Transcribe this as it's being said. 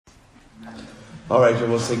All right,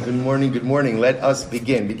 we'll say good morning, good morning. Let us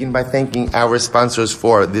begin. Begin by thanking our sponsors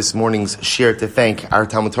for this morning's share. To thank our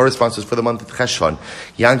Talmud Torah sponsors for the month of Cheshvan,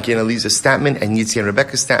 Yanki and Eliza Statman and Yitzi and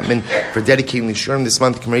Rebecca Statman, for dedicating the Shurim this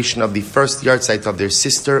month in commemoration of the first yard site of their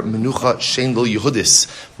sister, Menucha Shendel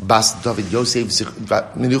Yehudis, Bas David Yosef,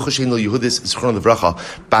 Menucha Shendel Yehudis, Zichron Levracha,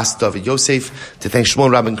 Bas David Yosef. To thank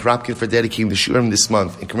Shmuel Rabin Karapkin for dedicating the Shurim this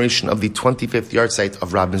month in commemoration of the 25th yard site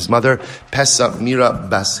of Rabin's mother, Pesa Mira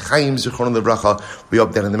Bas Chaim, Zichron Levracha. We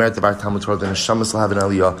hope that in the merit of our Talmud Torah, the Neshamas will have an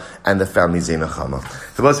aliyah and the family Zeinachama.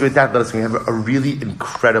 So with that, let us we have a really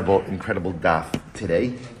incredible daf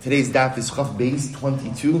today. Today's daf is Chaf Beis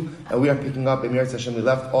 22, and we are picking up in Meretz Hashem. We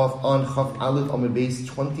left off on Chaf Aleph Amud Beis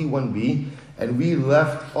 21b, and we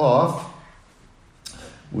left off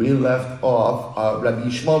Rabbi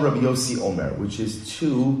Yishmael Rabbi Yossi Omer, which is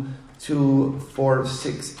 2, 4,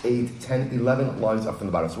 6, 8, 10, 11 lines up from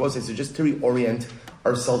the bottom. So just to reorient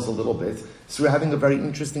ourselves a little bit. So we're having a very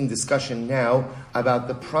interesting discussion now about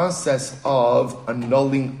the process of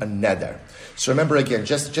annulling a neder. So remember again,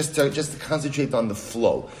 just to concentrate on the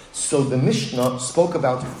flow. So the Mishnah spoke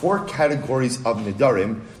about 4 categories of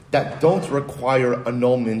nedarim that don't require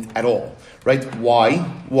annulment at all. Right? Why?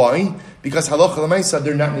 Because halacha l'maisa,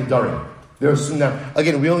 they're not nedarim. They're sunnah.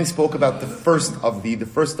 Again, we only spoke about the first of the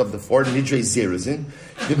 4, Nidrei Zerizin.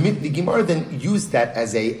 The Gemara then used that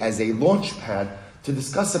as a launch pad to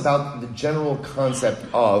discuss about the general concept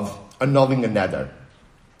of annulling a neder,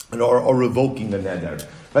 or revoking a neder.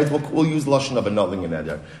 Right? We'll use lashon of annulling a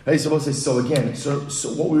neder. Right? So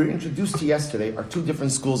what we were introduced to yesterday are 2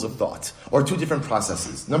 different schools of thought, or 2 different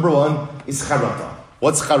processes. Number 1 is charata.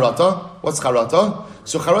 What's charata?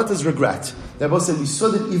 So charata is regret. Now, we saw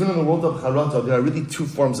that even in the world of charata, there are really 2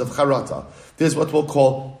 forms of charata. There's what we'll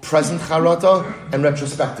call present charata and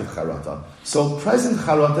retrospective charata. So present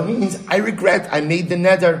charata means I regret I made the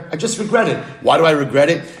neder. I just regret it. Why do I regret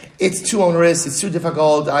it? It's too onerous. It's too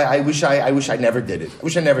difficult. I wish I never did it.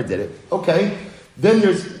 Okay. Then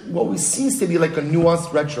there's what seems to be like a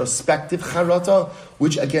nuanced retrospective charata,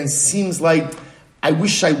 which again seems like I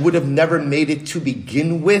wish I would have never made it to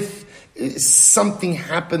begin with. Something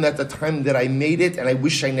happened at the time that I made it, and I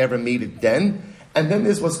wish I never made it then. And then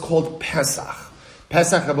there's what's called Pesach.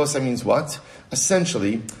 Pesach, Rabosa, means what?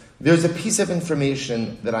 Essentially, there's a piece of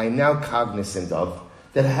information that I'm now cognizant of,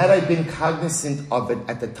 that had I been cognizant of it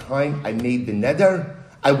at the time I made the neder,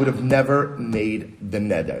 I would have never made the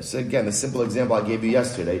neder. So again, the simple example I gave you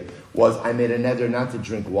yesterday was I made a neder not to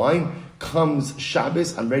drink wine. Comes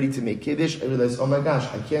Shabbos, I'm ready to make Kiddush. I realize, oh my gosh,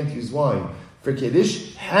 I can't use wine for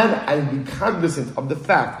Kiddush. Had I been cognizant of the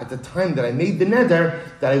fact at the time that I made the neder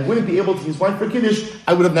that I wouldn't be able to use wine for Kiddush,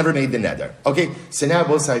 I would have never made the neder. Okay, so now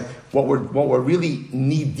both sides, what we're really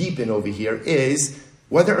knee deep in over here is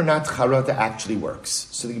whether or not charata actually works.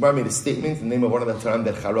 So the Gemara made a statement in the name of one of the Taran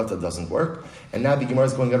that charata doesn't work, and now the Gemara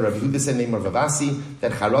is going on Rabbi Yehuda said in the name of Ravasi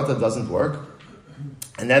that charata doesn't work.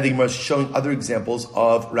 And now the Gemara is showing other examples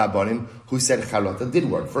of Rabbanim who said charata did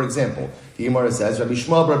work. For example, the Gemara says, Rabbi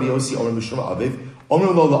Shmuel, Rabbi Yossi, Omer Mishma Aviv,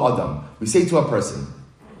 Omer Lo La'adam. We say to a person,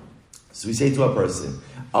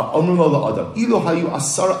 Omer Lo La'adam, Ilo Hayu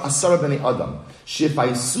Asara B'nei Adam,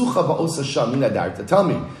 Shifayisucha Va'osa Sham Min Adarta. Tell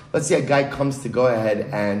me, let's say a guy comes to go ahead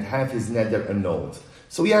and have his neder annulled.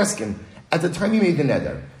 So we ask him, at the time you made the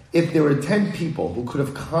neder, if there were 10 people who could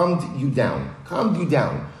have calmed you down,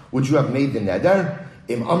 would you have made the neder?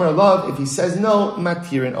 Im Amar Love, if he says no,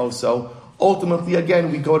 matirin also. Ultimately,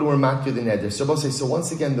 again, we go to where matir the neder. So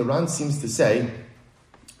once again, the Ran seems to say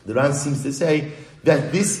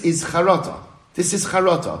that this is charata.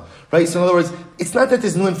 Right? So in other words, it's not that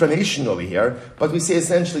there's new information over here, but we say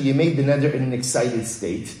essentially you made the neder in an excited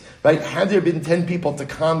state. Right? Had there been 10 people to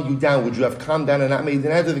calm you down, would you have calmed down and not made the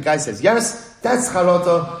neder? The guy says, yes, that's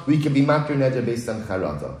charata. We can be matir neder based on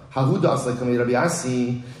charata. Hahuda as like Rabbi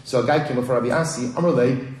Asi. So a guy came before Rabbi Asi,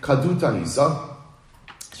 Amrle, Kaduta Hisa.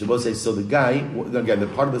 So both say, so the guy, again, the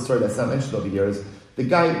part of the story that's not mentioned over here is, the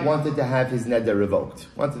guy wanted to have his neder revoked,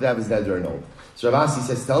 wanted to have his neder annulled. So Rabbi Asi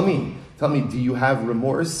says, tell me, do you have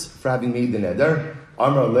remorse for having made the neder?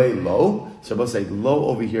 Amrle lo. So both say, lo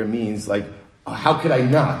over here means like, how could I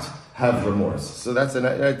not have remorse? So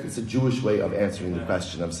it's a Jewish way of answering the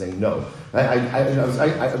question. I'm saying no. I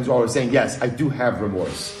was saying yes, I do have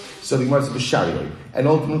remorse. So the Gemara says b'shari, and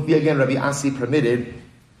ultimately again Rabbi Asi permitted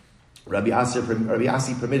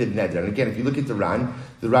neder. And again, if you look at the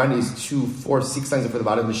Ran is 2, 4, 6 lines for the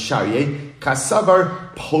bottom. The Shariye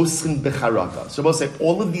kasavar poskin becharata. So we'll say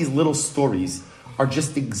all of these little stories are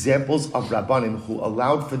just examples of Rabbanim who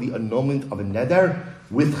allowed for the annulment of a neder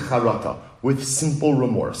with charata, with simple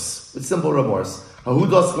remorse.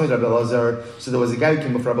 So there was a guy who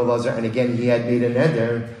came before Rabbi Elazar, and again he had made a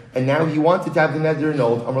neder, and now he wanted to have the neder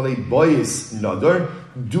annulled. Amalei boyis nadar.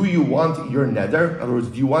 Do you want your neder? In other words,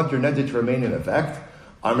 do you want your neder to remain in effect?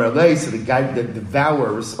 Amalei. So the guy, the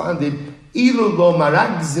vower, responded, "Ilu lo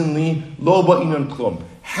maragzinli lo ba'inon klum."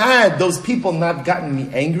 Had those people not gotten me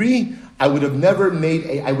angry, I would have never made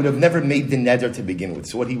the neder to begin with.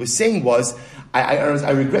 So what he was saying was,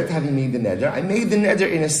 I regret having made the neder. I made the neder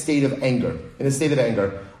in a state of anger.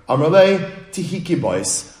 Amrlei tihiki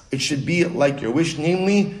bois. It should be like your wish,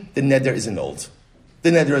 namely, the neder is annulled.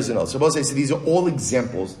 So both say, so these are all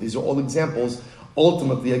examples.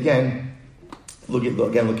 Ultimately, again, look at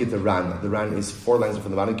the Ran. The Ran is 4 lines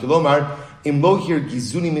from the bottom. Kilomar, imlohir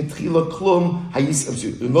gizuni mitrila klum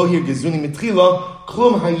hayisi. Imlohir gizuni mitrila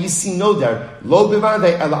klum hayisi noder. Lo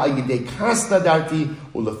bevadei ela ayidei kas nadarti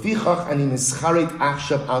ulefichach ani nischaret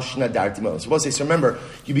achshav al shnadarti. So both say, so remember,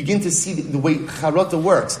 you begin to see the way charata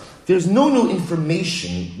works. There's no new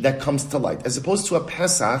information that comes to light. As opposed to a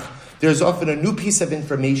Pesach, there's often a new piece of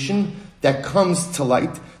information that comes to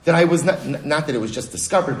light that I was not that it was just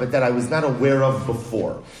discovered, but that I was not aware of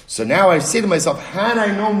before. So now I say to myself, had I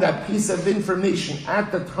known that piece of information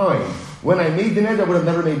at the time when I made the neder, I would have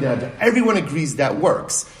never made the neder. Everyone agrees that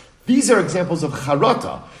works. These are examples of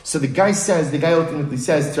charata. So the guy ultimately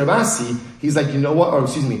says, Terbasi, he's like,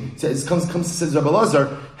 says Rabbi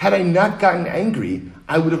Elazar, had I not gotten angry,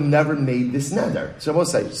 I would have never made this neder. So I will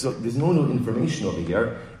say, so there's no new information over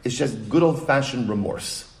here. It's just good old-fashioned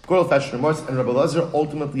remorse. And Rabbi Elazar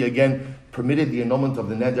ultimately again permitted the annulment of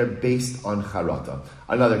the neder based on charata.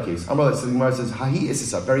 Another case. Amar the Gemara says, Hahi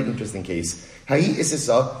Isisa, very interesting case. Hahi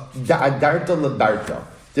Isisa, da'adarta lebarta.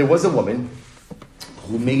 There was a woman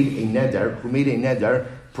who made a neder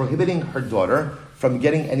prohibiting her daughter from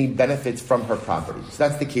getting any benefits from her property. So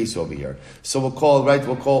that's the case over here. So we'll call that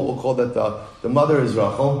the mother is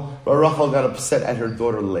Rachel. But Rachel got upset at her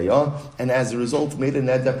daughter Leah, and as a result made a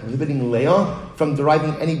neder prohibiting Leah from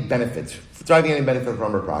deriving any benefit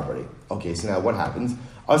from her property. Okay, so now what happens?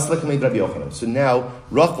 So now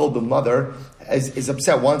Rachel, the mother, is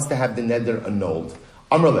upset, wants to have the neder annulled.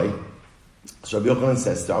 Amrlei. So Rabbi Yochanan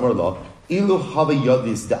says to Amrullah, Ilu hava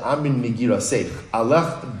yodis the amin migira seich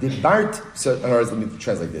alach debart. So, in other words, let me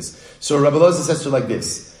translate this. So Rabbi Elazar says to her like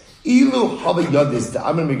this: Ilu hava yodis the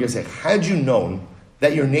amin migira seich. Had you known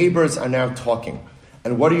that your neighbors are now talking,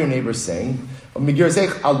 and what are your neighbors saying? Migira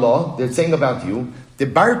seich Allah. They're saying about you.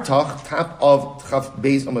 Debartach tap of chaf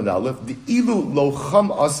beis amad aleph. The ilu lo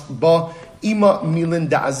cham as ba ima milin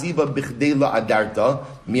da aziva bichdei la adarta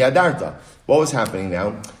miadarta. What was happening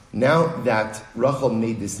now? Now that Rachel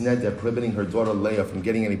made this neder prohibiting her daughter Leah from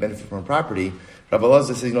getting any benefit from her property, Rabbi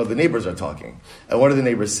Elazar says, the neighbors are talking. And what are the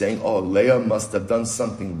neighbors saying? Oh, Leah must have done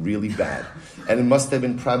something really bad. And it must have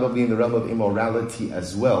been probably in the realm of immorality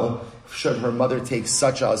as well, should her mother take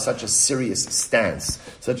such a serious stance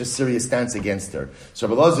against her. So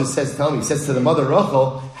Rabbi Elazar says to the mother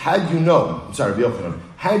Rachel, had you known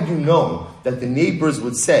that the neighbors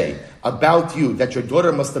would say about you that your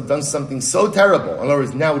daughter must have done something so terrible. In other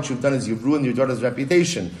words, now what you've done is you've ruined your daughter's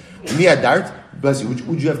reputation. Miyadart,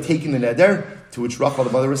 would you have taken the neder? To which Rachel,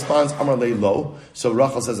 the mother, responds, Amar lei lo. So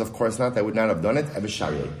Rachel says, of course not, I would not have done it.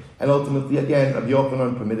 And ultimately, again, Rabbi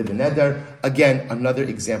Yochanan permitted the neder. Again, another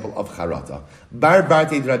example of charata. Bar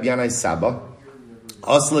Bartei Rabbi Yanai Saba.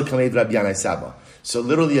 Asla Kamed Rabbi Yanai Saba. So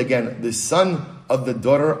literally, again, the son of the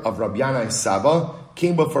daughter of Rabbi Yanai Saba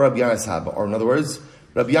came before Rabbi Yanai Saba. Or in other words,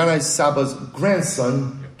 Rabbi Yanai Saba's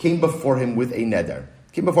grandson came before him with a neder.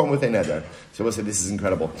 So we'll say, this is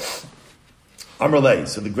incredible. Amrlei.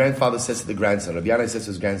 So the grandfather says to the grandson, Rabbi Yanai says to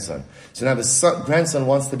his grandson. So now the grandson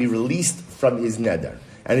wants to be released from his neder.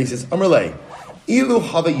 And he says, Amrlei, Ilu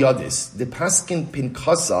hava yadis, de paskin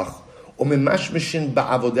pinkasach, o memashmishin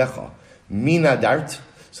ba'avodecha, mina dart.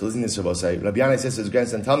 So listen to this, Rabbi Yanai says to his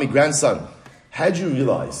grandson, tell me, grandson, had you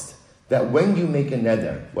realized that when you make a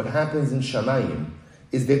neder, what happens in Shamayim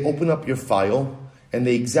is they open up your file and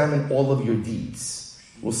they examine all of your deeds.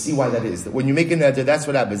 We'll see why that is. That when you make a neder, that's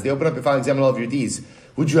what happens. They open up your file and examine all of your deeds.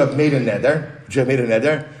 Would you have made a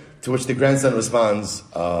neder? To which the grandson responds,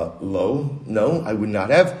 no, I would not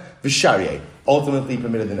have. Visharye. Ultimately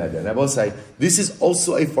permitted the neder. And I will say, this is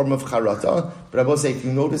also a form of charata, but I will say, if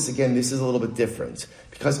you notice again, this is a little bit different.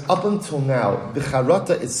 Because up until now, the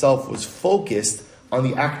charata itself was focused on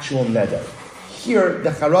the actual neder. Here,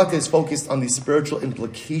 the charata is focused on the spiritual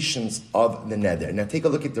implications of the neder. Now take a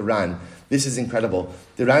look at the Ran. This is incredible.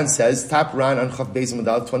 The Ran says, Tap Ran on Chav Beis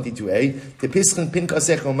Medal 22a, Tepischin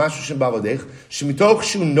pinkasech o mashu shem bavodech, shemitoch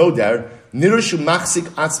shu noder, nirushu machzik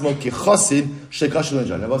atzmo ki chosid shekashul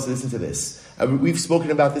enjan. Now listen to this. We've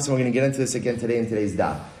spoken about this, and we're going to get into this again today in today's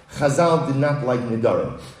daf. Chazal did not like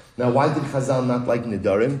Nidarim. Now, why did Chazal not like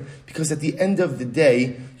Nidarim? Because at the end of the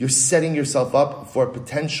day, you're setting yourself up for a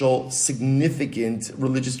potential significant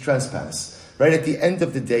religious trespass. Right? At the end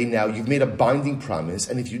of the day now, you've made a binding promise,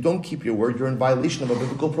 and if you don't keep your word, you're in violation of a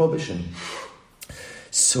biblical prohibition.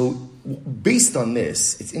 So, based on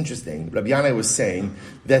this, it's interesting. Rabbi Yanai was saying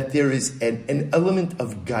that there is an element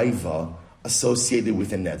of gaiva associated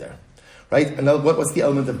with a neder. Right? And what's the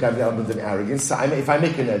element of gaiva, the element of arrogance? So if I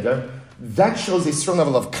make a neder, that shows a strong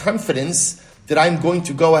level of confidence that I'm going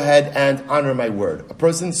to go ahead and honor my word. A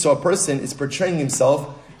person is portraying himself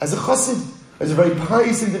as a chassid, as a very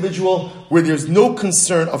pious individual where there's no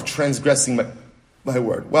concern of transgressing my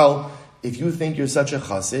word. Well, if you think you're such a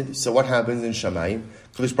chassid, so what happens in Shamayim?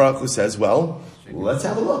 Kadosh Baruch Hu says, well, let's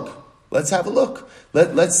have a look. Let's have a look.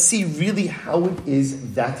 Let's see really how it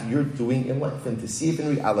is that you're doing in life, and to see if in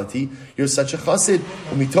reality you're such a chassid.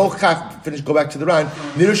 Go back to the Ran.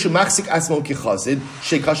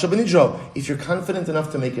 If you're confident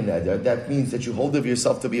enough to make a neder, that means that you hold of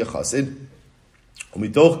yourself to be a chassid.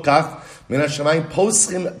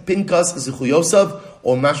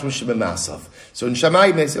 So in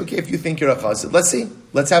Shammai, they say, okay, if you think you're a chassid, let's see.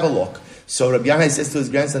 Let's have a look. So Rabbi Yanai says to his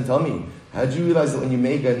grandson, tell me, how do you realize that when you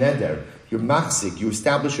make a neder, you're machzik, you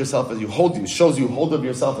establish yourself as shows you hold of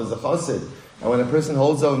yourself as a chassid. And when a person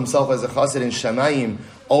holds of himself as a chassid in Shamayim,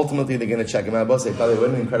 ultimately they're going to check him out. Say, what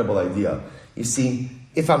an incredible idea. You see,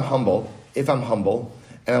 if I'm humble, and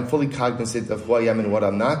I'm fully cognizant of who I am and what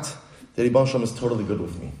I'm not, the Ribbon Shalom is totally good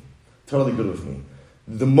with me. Totally good with me.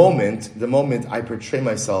 The moment I portray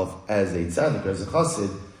myself as a tzaddik, as a chassid,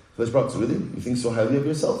 really? You think so highly of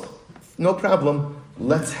yourself? No problem.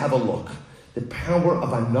 Let's have a look. The power of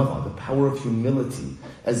anava, the power of humility.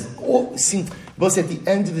 But at the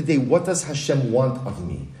end of the day, what does Hashem want of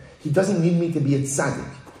me? He doesn't need me to be a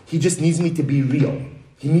tzaddik. He just needs me to be real.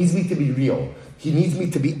 He needs me to be real. He needs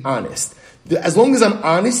me to be honest. As long as I'm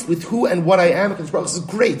honest with who and what I am, this is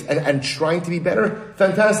great. And trying to be better,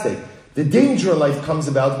 fantastic. The danger in life comes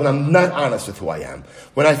about when I'm not honest with who I am.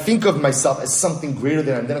 When I think of myself as something greater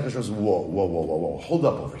than I am, then HaKadosh says, whoa, hold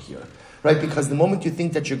up over here. Right? Because the moment you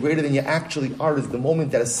think that you're greater than you actually are is the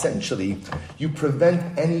moment that essentially you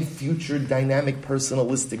prevent any future dynamic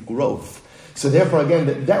personalistic growth. So therefore,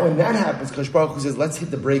 again, that when that happens, Kadosh Baruch Hu says, let's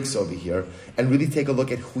hit the brakes over here and really take a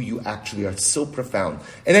look at who you actually are. It's so profound.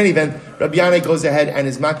 In any event, Rabbi Yanai goes ahead and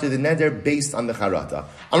is makter the neder based on the charata.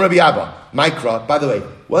 I'm Rabbi Abba, Mikra. By the way,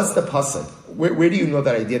 what's the pasuk? Where do you know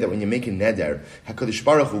that idea that when you make a neder, HaKadosh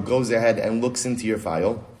Baruch Hu goes ahead and looks into your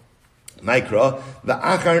file? Mikra, the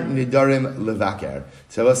achar nidarim levaker.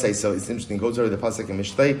 So I will say, so it's interesting, go to the pasuk in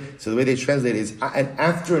Mishlei. So the way they translate it is, and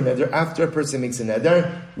after a neder, after a person makes a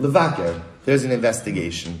neder, levaker, there's an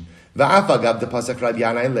investigation. Va'afagav the pasuk Rabbi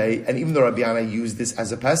Yanai lei, and even though Rabbi Yanai used this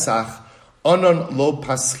as a Pesach, anon lo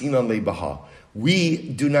paschinon leibaha. We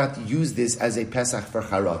do not use this as a Pesach for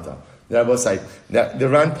charata. The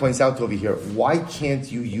Ran points out over here, why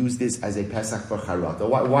can't you use this as a Pesach for Charata?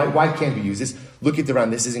 Why can't we use this? Look at the Ran,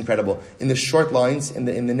 this is incredible. In the short lines, in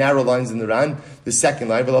the narrow lines in the Ran, the second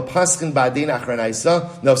line, no,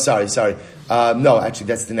 actually,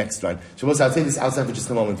 that's the next line. So I'll say this outside for just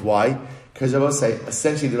a moment. Why? Because I will say,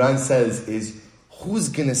 essentially the Ran says is, who's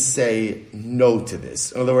going to say no to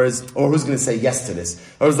this? In other words, or who's going to say yes to this?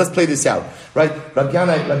 Or let's play this out. Right? Rabbi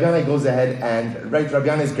Yanai goes ahead and, Rabbi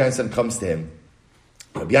Yanai's grandson comes to him.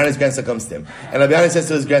 And Rabbi Yanai says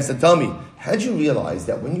to his grandson, tell me, how did you realize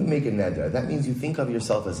that when you make a neder, that means you think of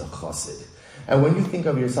yourself as a chassid? And when you think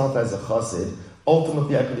of yourself as a chassid,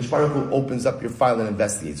 ultimately, HaKadosh Baruch Hu opens up your file and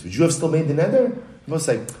investigates. Would you have still made the neder? You must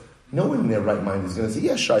say, no one in their right mind is going to say,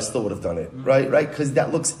 yeah, sure, I still would have done it. Right? Because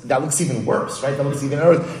that looks even worse, right? That looks even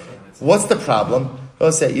worse. What's the problem?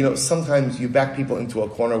 I'll say, sometimes you back people into a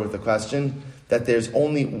corner with the question that there's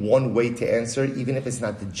only one way to answer, even if it's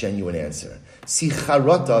not the genuine answer. See,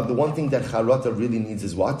 charata, the one thing that charata really needs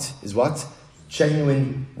is what?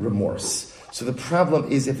 Genuine remorse. So the problem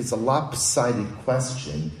is, if it's a lopsided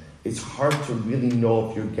question, it's hard to really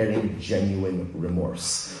know if you're getting genuine remorse.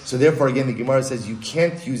 So therefore, again, the Gemara says you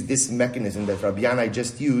can't use this mechanism that Rabbi Yanai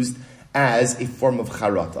just used as a form of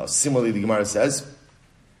charata. Similarly, the Gemara says,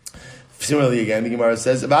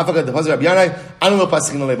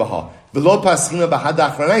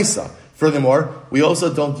 furthermore, we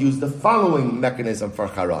also don't use the following mechanism for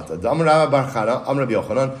charata.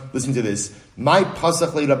 Listen to this. My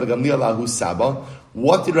pasach le Rabbi Gamliel ahu saba.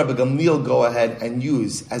 What did Rabbi Gamliel go ahead and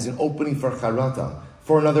use as an opening for charata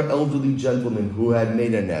for another elderly gentleman who had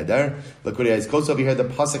made a neder? Look what it is. Goes over here, the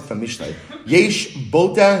pasuk from Mishlei. Yesh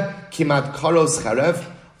bota kimat karos charev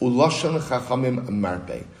Ulashon chachamim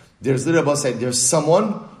marpe. There's literally there's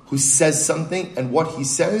someone who says something, and what he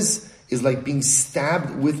says is like being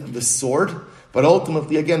stabbed with the sword. But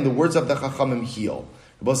ultimately, again, the words of the chachamim heal.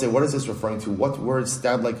 Rabbi say, what is this referring to? What word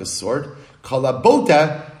stabbed like a sword?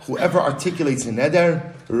 Kalabota, whoever articulates a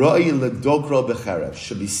neder, roi ledokro becherev,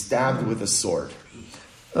 should be stabbed with a sword.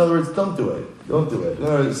 In other words, don't do it. Don't do it. In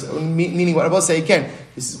other words, meaning what I will say again,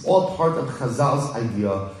 this is all part of Chazal's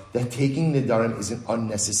idea that taking nedarim is an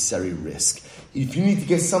unnecessary risk. If you need to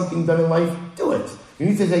get something done in life, do it. You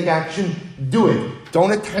need to take action, do it.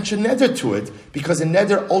 Don't attach a neder to it, because a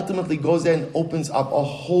neder ultimately goes there and opens up a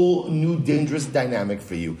whole new dangerous dynamic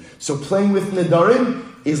for you. So playing with nedarim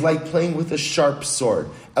is like playing with a sharp sword.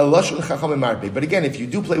 But again, if you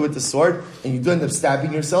do play with the sword and you do end up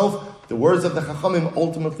stabbing yourself, the words of the Chachamim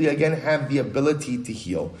ultimately again have the ability to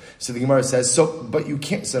heal. So the Gemara says, but you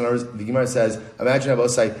can't. So in other words, the Gemara says, imagine Rabbi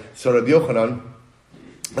Yochanan,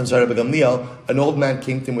 Rabbi Gamliel, an old man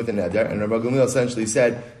came to him with a neder, and Rabbi Gamliel essentially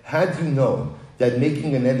said, had you known that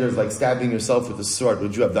making a neder is like stabbing yourself with a sword,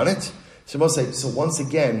 would you have done it? So Rabbi say, so once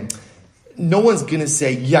again, no one's going to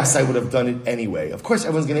say, yes, I would have done it anyway. Of course,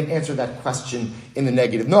 everyone's going to answer that question in the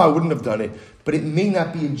negative. No, I wouldn't have done it. But it may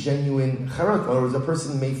not be a genuine charata. In other words, a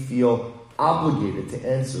person may feel obligated to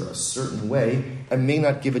answer a certain way and may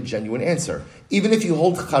not give a genuine answer. Even if you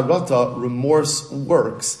hold charata, remorse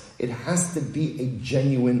works, it has to be a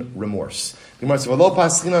genuine remorse. Furthermore,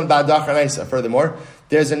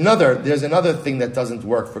 there's another thing that doesn't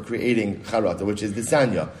work for creating charata, which is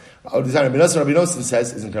disanya. Rabbi Nosson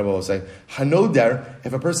says, is incredible, say, hanoder,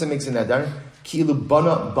 if a person makes a neder, kilu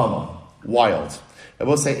bana bama, wild. I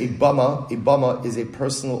will say a bama is a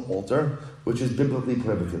personal altar, which is biblically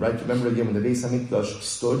prohibited, right? Remember again when the Beis HaMikdash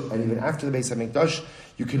stood, and even after the Beis HaMikdash,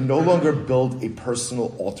 you can no longer build a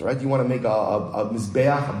personal altar, right? You want to make a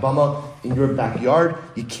mizbeach, a bama in your backyard,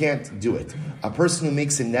 you can't do it. A person who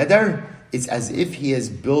makes a neder is as if he has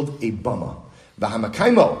built a bama.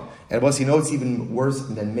 V'hamakaimo, and you know it's even worse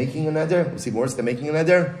than making a neder? It's even worse than making a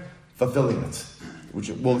neder? Fulfilling it. Which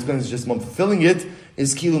we'll explain in just a moment. Fulfilling it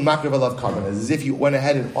is kilu makrav alav karban, as if you went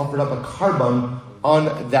ahead and offered up a karban on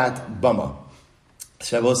that bama.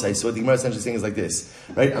 So what the Gemara essentially is saying is like this,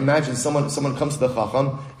 right? Imagine someone comes to the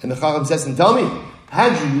Chacham, and the Chacham says, and tell me,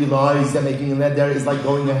 had you realized that making a neder is like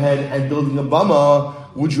going ahead and building a bama,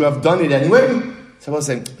 would you have done it anyway? So I was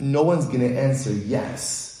saying, no one's going to answer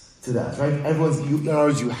yes to that, right? In other words,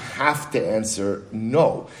 you have to answer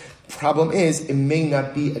no. Problem is, it may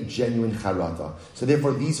not be a genuine charata. So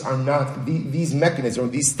therefore, these mechanisms or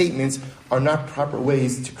these statements are not proper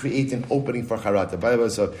ways to create an opening for charata. By the way,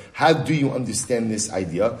 so how do you understand this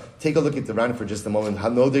idea? Take a look at the Ran for just a moment.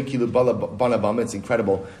 Hanoder kilu bana bama. It's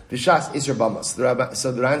incredible. Bishas isra bama.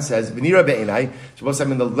 So the Ran says, v'nira be'enai. Supposed to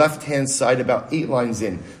have on the left hand side, about 8 lines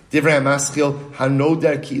in. Divrei Maschil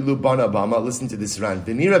hanoder kilu bana bama. Listen to this Ran.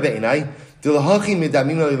 V'nira be'enai dilhachi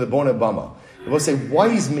midamina lebona bama. I will say, why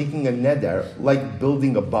he's making a neder like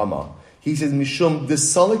building a bama? He says, Mishum, the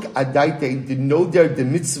salik adaite, the noder, the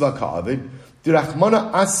mitzvah ka'avid, the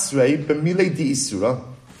rachmana asrei, b'milei di isura,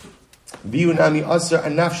 v'yunami asr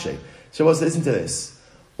anafshe. So let's listen to this.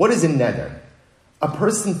 What is a neder? A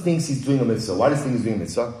person thinks he's doing a mitzvah. Why does he think he's doing a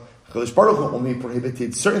mitzvah? Chalash Baruch Hu only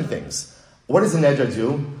prohibited certain things. What does a neder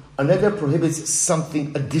do? A neder prohibits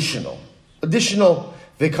something additional. So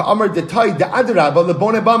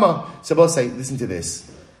we'll say, listen to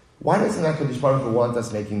this. Why doesn't HaKadosh Baruch Hu want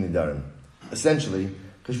us making nedarim? Essentially,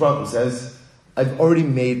 HaKadosh Baruch Hu says, I've already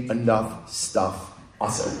made enough stuff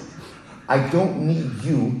asr. I don't need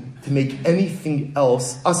you to make anything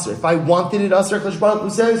else asr. If I wanted it asr, HaKadosh Baruch Hu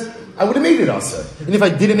says, I would have made it asr. And if I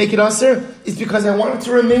didn't make it asr, it's because I want it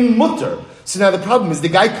to remain mutter. So now the problem is, the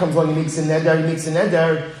guy comes along and makes a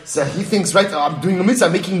neder, so he thinks, right, I'm doing a mitzvah,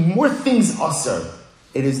 I'm making more things asr.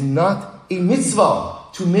 It is not a mitzvah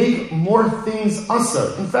to make more things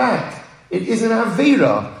asr. In fact, it is an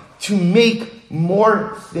avera to make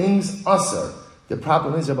more things asr. The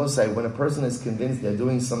problem is, Rabbi say, when a person is convinced they're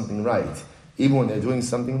doing something right, even when they're doing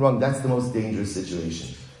something wrong, that's the most dangerous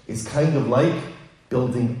situation. It's kind of like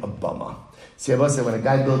building a bama. See, Rabbi say, when a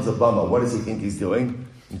guy builds a bama, what does he think he's doing?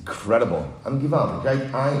 Incredible. I'm givam,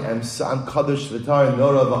 right? I'm kadosh v'tar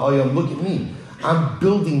nora v'ayam. Look at me. I'm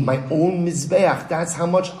building my own mizbeach. That's how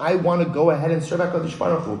much I want to go ahead and serve HaKadosh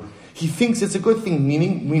Baruch Hu. He thinks it's a good thing,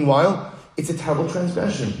 meanwhile, it's a terrible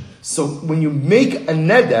transgression. So when you make a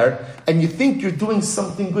neder, and you think you're doing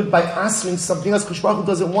something good by answering something else, HaKadosh Baruch Hu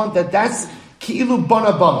doesn't want that. That's ki'ilu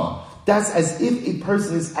bana bama. That's as if a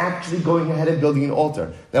person is actually going ahead and building an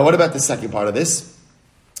altar. Now what about the second part of this?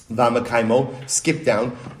 V'amakaimo, skip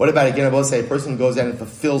down. What about, again, I will say, a person goes out and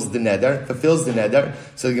fulfills the neder.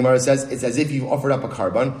 So the Gemara says, it's as if you've offered up a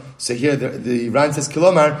carbon. So here, the Ran says,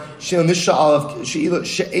 Kilomar, she'eno nisha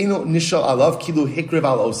alav, kilu hikriv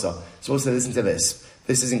al osa. Supposed to listen to this.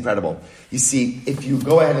 This is incredible. You see, if you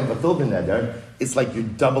go ahead and fulfill the neder, it's like you're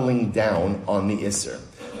doubling down on the Isser.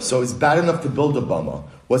 So it's bad enough to build a bama.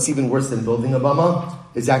 What's even worse than building a bama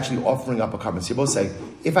is actually offering up a carbon. So you both say,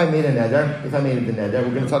 if I made the neder, we're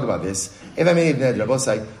going to talk about this. If I made the neder, I both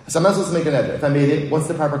say, so I'm not supposed to make a neder. If I made it, what's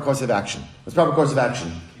the proper course of action? What's the proper course of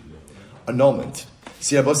action? Annulment.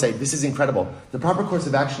 See, I both say, this is incredible. The proper course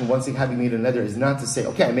of action, once you have made a neder, is not to say,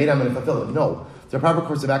 okay, I made it, I'm going to fulfill it. No. The proper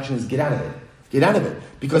course of action is get out of it. Get out of it.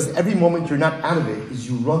 Because every moment you're not out of it is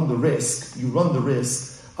you run the risk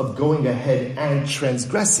of going ahead and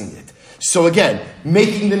transgressing it. So again,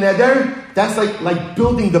 making the neder, that's like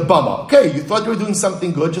building the bama. Okay, you thought you were doing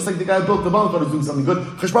something good, just like the guy who built the bama thought he was doing something good.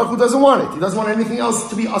 Cheshbon Baruch Hu doesn't want it. He doesn't want anything else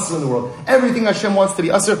to be usher in the world. Everything Hashem wants to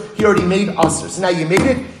be usher, he already made usher. So now you made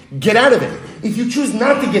it, get out of it. If you choose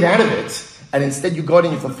not to get out of it, and instead you go out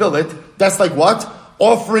and you fulfill it, that's like what?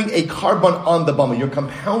 Offering a carbon on the bama. You're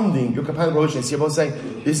compounding Rosh. So you're both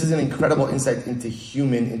saying, this is an incredible insight into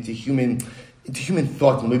human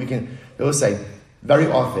thought. And maybe we can, they will say, very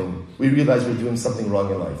often, we realize we're doing something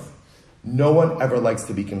wrong in life. No one ever likes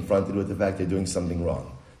to be confronted with the fact they're doing something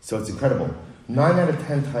wrong. So it's incredible. 9 out of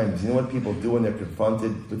 10 times, you know what people do when they're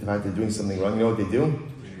confronted with the fact they're doing something wrong? You know what they do?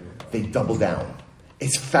 They double down.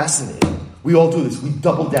 It's fascinating. We all do this. We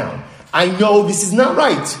double down. I know this is not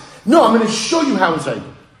right. No, I'm going to show you how it's right.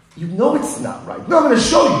 You know it's not right. No, I'm going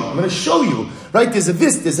to show you. Right? There's a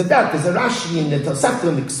this, there's a that, there's a Rashi and the Tosafta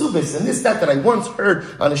and the Ksubis and this, that I once heard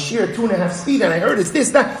on a sheer 2.5 speed, and I heard it's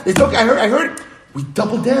this, that. It's okay, I heard it. We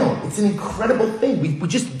double down. It's an incredible thing. We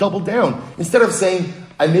just double down. Instead of saying,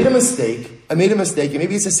 I made a mistake, and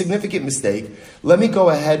maybe it's a significant mistake, let me go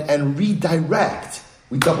ahead and redirect.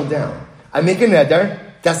 We double down. I make a neder,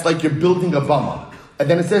 that's like you're building a bama. And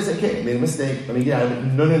then it says, okay, I made a mistake, let me get out of it.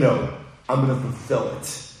 No. I'm going to fulfill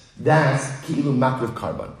it. That's ki'ilu makriv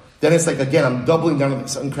carbon. Then it's like, again, I'm doubling down on it.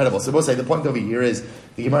 It's incredible. So we'll say, the point over here is,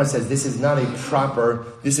 the Gemara says, this is not a proper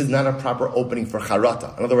opening for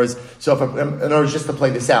charata. In other words, in order just to play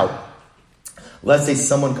this out, let's say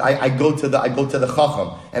I go to the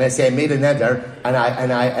chacham, and I say, I made a neder, and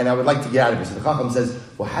I would like to get out of it. So the chacham says,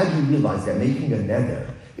 well, how do you realize that making a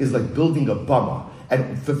neder is like building a bama,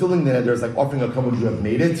 and fulfilling the neder is like offering a kavod, you have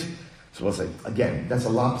made it? So we'll say, again, that's a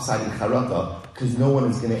lopsided charata, because no one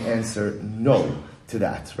is going to answer no to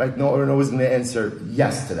that, right? No one is going to answer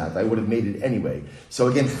yes to that. I would have made it anyway. So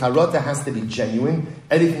again, charata has to be genuine.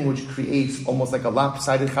 Anything which creates almost like a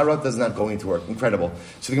lopsided charata is not going to work. Incredible.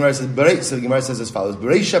 So the Gemara says as follows: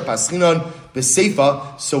 Bereisha paschinon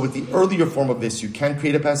beseifa. So with the earlier form of this, you can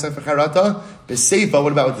create a pasach for charata. Beseifa.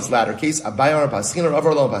 What about with this latter case? Abaye or paschinon, Rav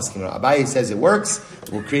lo paschinon. Abaye says it works.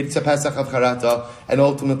 We'll create a pasach of charata, and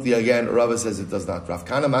ultimately again, Rava says it does not. Rav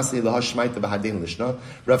Kahana masli lahashmaita b'hadein lishna.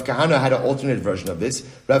 Rav Kahana had an alternate version of this.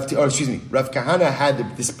 Rav Kahana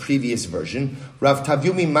had this previous version. Rav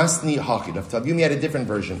Tavyumi masni haki. Rav Tavyumi had a different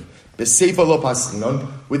version. Beseifa lo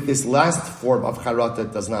paschinon. With this last form of charata,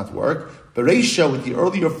 it does not work. Bereisha, with the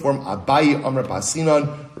earlier form, Abaye amar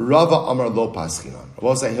paschinon, Rava amar lo paschinon.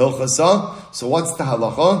 Rava say hilchasa. So what's the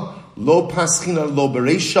halacha? Lo paschinon, lo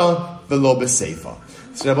bereisha, velo beseifa.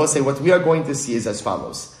 So Rava say what we are going to see is as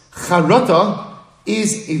follows: charata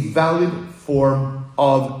is a valid form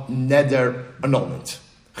of neder annulment.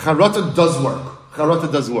 Charata does work.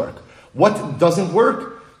 What doesn't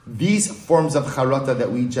work? These forms of charata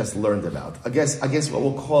that we just learned about. I guess what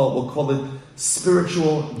we'll call it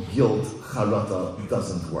spiritual guilt. Charata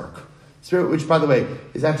doesn't work. Which, by the way,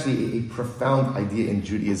 is actually a profound idea in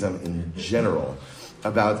Judaism in general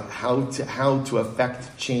about how to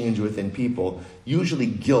affect change within people. Usually,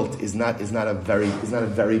 guilt is not a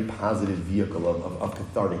very positive vehicle of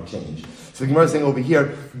cathartic change. So the Gemara is saying over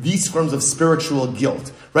here, these forms of spiritual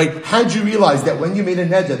guilt, right? How'd you realize that when you made a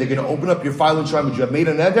neder, they're going to open up your file and show would you have made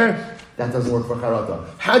a neder? That doesn't work for charata.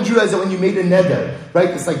 How'd you realize that when you made a neder, right?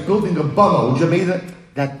 It's like building a bama. Would you have made it?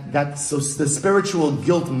 So the spiritual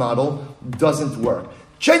guilt model doesn't work.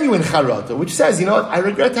 Genuine charata, which says, you know what, I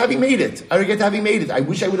regret having made it. I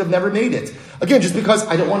wish I would have never made it. Again, just because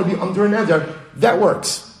I don't want to be under a neder, that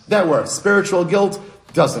works. Spiritual guilt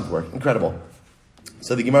doesn't work. Incredible.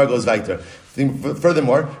 So the Gemara goes weiter.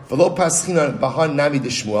 Furthermore, v'lo paschinon b'han nami de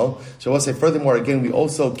Shmuel. So we'll say, furthermore, again, we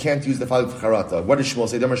also can't use the following for charata. What does Shmuel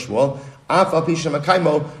say? Demar Shmuel, af al pi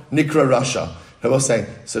shemakaymo nikra rasha. I was saying,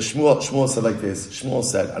 so Shmuel said like this. Shmuel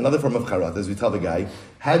said, another form of charata, as we tell the guy,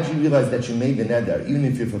 how do you realize that you made the neder? Even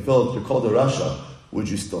if you fulfilled, you're called a rasha. would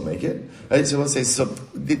you still make it? Right? So we'll say,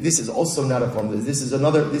 this is also not a form. This is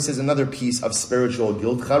another piece of spiritual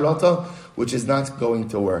guilt charata, which is not going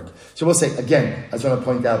to work. So we'll say, again, I just want to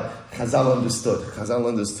point out, Chazal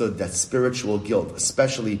understood that spiritual guilt,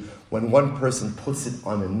 especially when one person puts it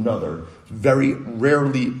on another, very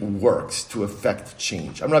rarely works to affect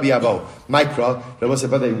change. I'm Rabbi Abo, Mikra, Rabbi said,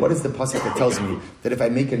 brother, what is the pasuk that tells me that if I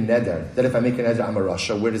make a neder, I'm a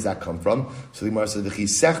rasha? Where does that come from? So the Gemara says,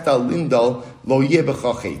 lindal lo yeh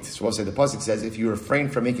b'cha. So we'll say, the pasuk says, if you refrain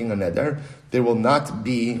from making a neder, there will not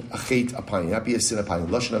be a chet upon you, not be a sin upon you.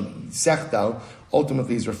 Lashon of sechtal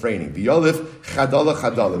ultimately is refraining. V'yolif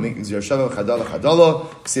chadala, making zir shava chadala,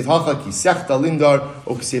 ksiv hacha ki sechta lindar,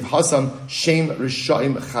 or ksiv hasam shem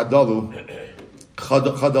rishaim chadalu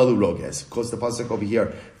roges. Of course, the pasuk over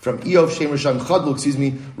here from Eov shem rishaim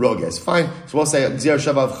chadalu, roges. Fine. So we'll say zir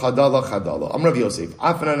shava chadala. Amrav Yosef.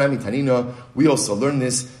 Afana nami tanina. We also learn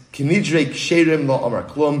this. Kinidrei ksherim lo amar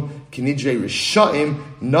klum. Kinidrei rishaim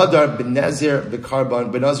nadar benazir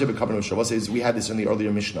bekarban u'shavah. We had this in the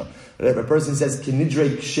earlier Mishnah. If a person says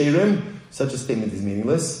kinidrei ksherim, such a statement is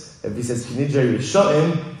meaningless. If he says kinidrei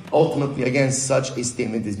rishaim, ultimately again such a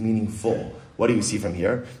statement is meaningful. What do you see from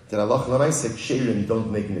here? That Allah said ksherim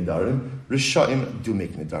don't make nidarim, rishaim do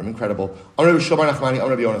make nidarim. Incredible. Amar Rabbi Nachmani, Amar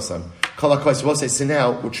Rabbi Yonasan. So we'll say, so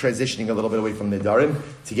now we're transitioning a little bit away from nidarim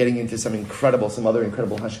to getting into some other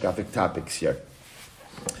incredible hashkafic topics here.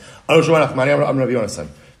 Whoever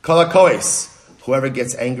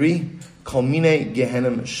gets angry, kolmine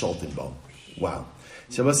gehenim sholtenbo. Wow.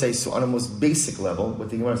 So we'll say, so on a most basic level,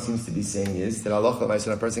 what the Gemara seems to be saying is that Allah,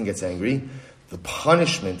 when a person gets angry, the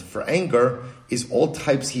punishment for anger is all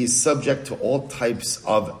types, he is subject to all types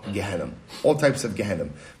of Gehenna. All types of Gehenna.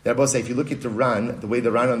 The Rebbe say, if you look at the Ran, the way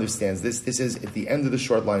the Ran understands this is at the end of the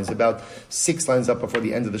short lines, about 6 lines up before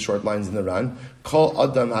the end of the short lines in the Ran. Kol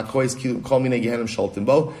Adam HaKois Kol Minei Gehenim Sholten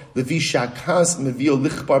Bo, Levi Shakas Mevio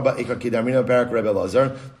Lichbar Ba'ikar Kedarmina Barak Rebbe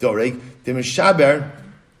Lazar, Doreg, Demishaber,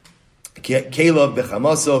 Caleb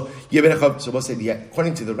Bechamaso, Yebenechav. So we'll say,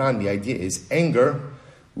 according to the Ran, the idea is anger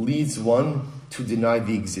leads one to deny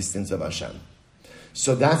the existence of Hashem.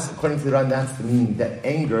 So that's, according to the Ran, that's the meaning, that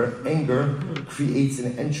anger creates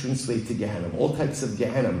an entranceway to Gehenna. All types of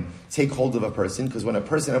Gehenna take hold of a person, because when a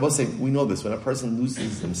person, I will say, we know this, when a person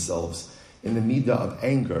loses themselves in the midah of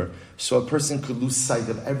anger, so a person could lose sight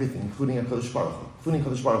of everything, including HaKadosh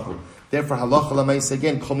Baruch Hu. Therefore, halacha l'maisa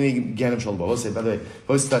again, kol minei Gehenna shalom. I will say, by the way, I've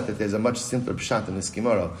always thought that there's a much simpler pshat in this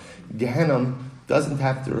Gemara. Gehenna doesn't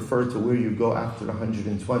have to refer to where you go after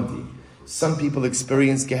 120. Some people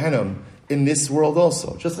experience Gehenna in this world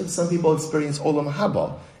also, just like some people experience Olam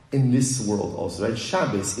Haba in this world also, right?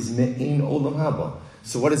 Shabbos is me'ein Olam Haba.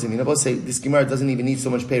 So what does it mean? I will say, this Gemara doesn't even need so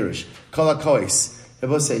much perish. Kol HaKois. I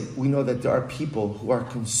will say, we know that there are people who are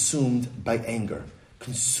consumed by anger.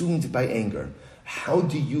 How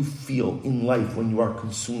do you feel in life when you are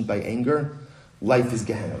consumed by anger? Life is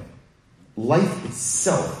Gehenna. Life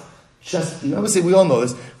itself. Just, I would say we all know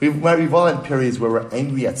this. We've all had periods where we're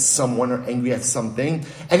angry at someone or angry at something.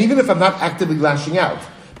 And even if I'm not actively lashing out,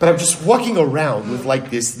 but I'm just walking around with like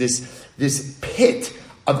this pit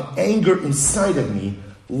of anger inside of me,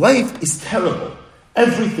 life is terrible.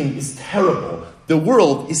 Everything is terrible. The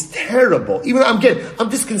world is terrible. Even I'm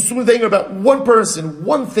just consumed with anger about one person,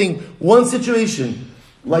 one thing, one situation.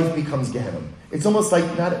 Life becomes Gehenna. It's almost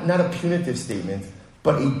like not a punitive statement,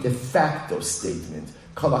 but a de facto statement.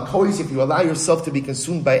 If you allow yourself to be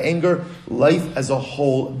consumed by anger, life as a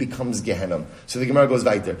whole becomes Gehenna. So the Gemara goes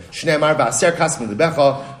weiter. Shneimar ba'aser kasmi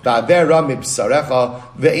lebecha, ba'avera mibsarecha,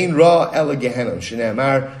 ve'ein ra ela Gehenna.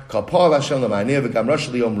 Shneimar kapal Hashem l'ma'aneh v'gam rosh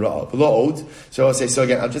liyom ra. V'lo od. So I'll say, so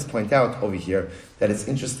again, I'll just point out over here that it's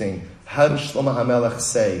interesting. How does Shlomo HaMelech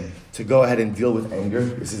say to go ahead and deal with anger?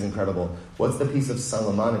 This is incredible. What's the piece of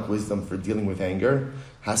Solomonic wisdom for dealing with anger?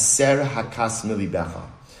 Haser hakas milibecha.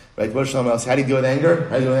 Right, what Shlomo else? How do you deal with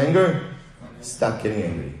anger? Stop getting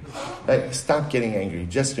angry. Right? Stop getting angry.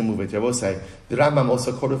 Just remove it. I will say, the Rambam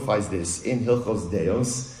also codifies this in Hilchos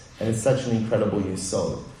Deos, and it's such an incredible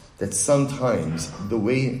yesod that sometimes the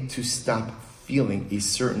way to stop feeling a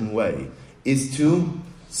certain way is to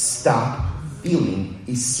stop feeling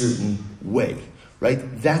a certain way. Right?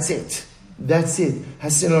 That's it.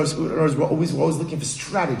 We're always looking for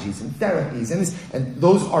strategies and therapies, and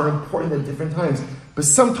those are important at different times. But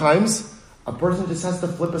sometimes a person just has to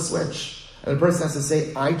flip a switch, and a person has to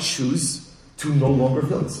say, I choose to no longer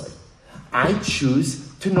feel this way. I choose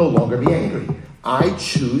to no longer be angry. I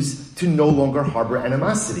choose to no longer harbor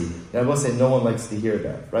animosity. And I will say, no one likes to hear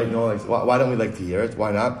that, right? No one likes. Why don't we like to hear it?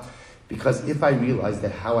 Why not? Because if I realize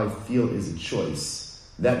that how I feel is a choice,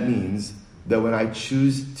 that means that when I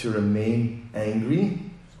choose to remain angry,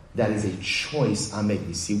 that is a choice I'm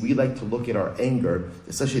making. See, we like to look at our anger,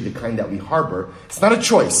 especially the kind that we harbor. It's not a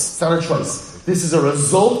choice. It's not a choice. This is a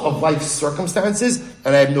result of life's circumstances,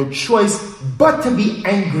 and I have no choice but to be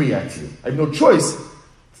angry at you. I have no choice.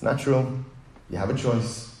 It's not true. You have a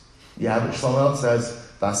choice. You have it. Shlomo Melech says,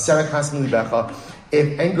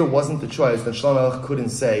 if anger wasn't the choice, then Shlomo Melech couldn't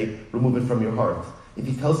say, remove it from your heart. If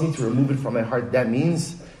he tells me to remove it from my heart, that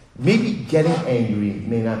means maybe getting angry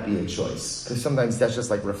may not be a choice. Because sometimes that's just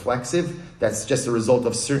like reflexive. That's just a result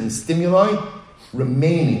of certain stimuli.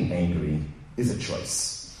 Remaining angry is a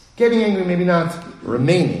choice. Getting angry, maybe not.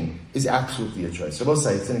 Remaining is absolutely a choice. So both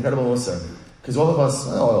sides, it's an incredible mussar. Because all of us,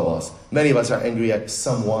 many of us are angry at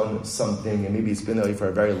someone, something, and maybe it's been that way for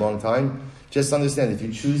a very long time. Just understand, if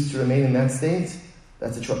you choose to remain in that state,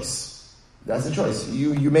 that's a choice. That's a choice.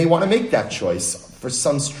 You may want to make that choice for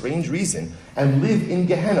some strange reason and live in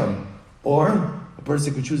Gehenna. Or a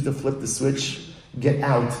person could choose to flip the switch, get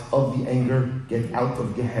out of the anger, get out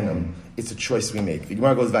of Gehenna. It's a choice we make. The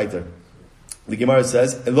Gemara goes weiter. The Gemara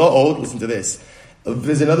says, Elo, listen to this.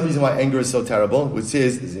 There's another reason why anger is so terrible, which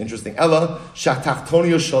is interesting. Ella,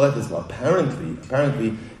 shatachtonio sholet is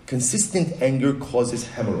apparently, consistent anger causes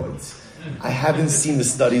hemorrhoids. I haven't seen the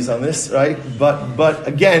studies on this, right? But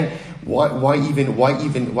again, why even try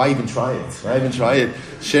it? Why even try it?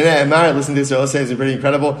 Shene Emar, listen to this. I'll say it's pretty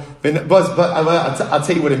incredible. But I'll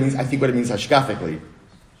tell you what it means. I think what it means hashkafically.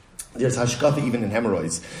 There's hashkafa even in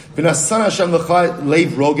hemorrhoids. V'nasan Hashem l'cha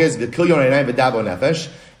leiv roges v'kil yon einayim v'dabo nefesh.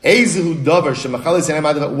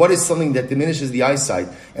 What is something that diminishes the eyesight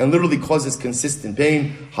and literally causes consistent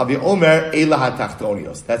pain?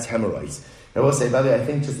 That's hemorrhoids. I will say, by the way, I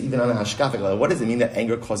think just even on a hashkafic level, what does it mean that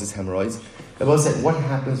anger causes hemorrhoids? I will say, what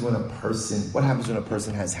happens when a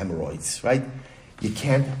person has hemorrhoids, right? You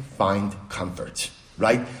can't find comfort,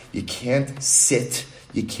 right? You can't sit.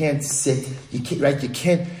 Right? You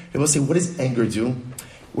can't. I will say, what does anger do?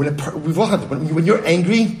 We've all had it. When you're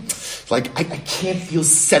angry, like I can't feel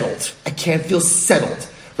settled.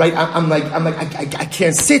 Right? I'm like I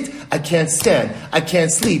can't sit. I can't stand. I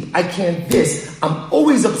can't sleep. I can't this. I'm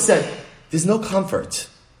always upset. There's no comfort.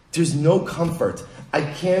 I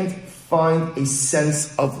can't find a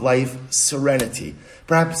sense of life serenity.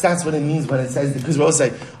 Perhaps that's what it means when it says, because we'll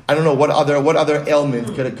say, I don't know, what other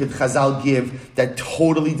ailment could Chazal give that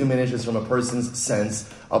totally diminishes from a person's sense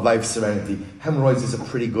of life serenity? Hemorrhoids is a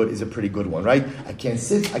pretty good one, right? I can't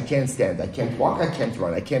sit, I can't stand, I can't walk, I can't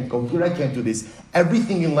run, I can't go here, I can't do this.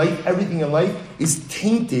 Everything in life is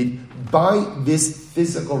tainted by this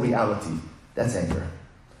physical reality. That's anger.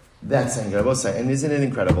 I will say, and isn't it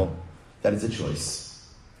incredible that it's a choice?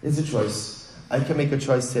 It's a choice. I can make a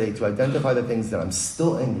choice today to identify the things that I'm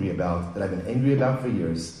still angry about, that I've been angry about for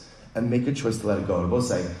years, and make a choice to let it go. I will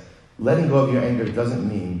say, letting go of your anger doesn't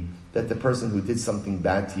mean that the person who did something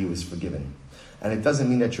bad to you is forgiven. And it doesn't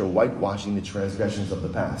mean that you're whitewashing the transgressions of the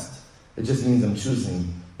past. It just means I'm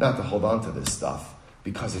choosing not to hold on to this stuff,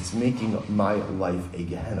 because it's making my life a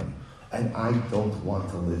Gehenna. And I don't want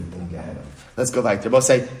to live in Gehenna. Let's go back to both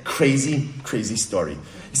say, crazy story.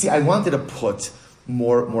 You see, I wanted to put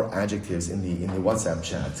more adjectives in the WhatsApp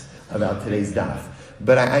chat about today's daf.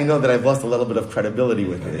 But I know that I've lost a little bit of credibility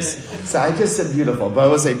with this. So I just said beautiful. But I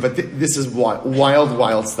will say, this is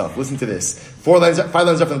wild stuff. Listen to this. 5 lines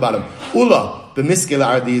up from the bottom. Ula, b'miskil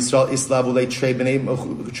ardi Yisrael islav ulei trei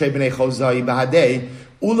b'nei chozai b'hadei.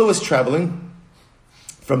 Ula was traveling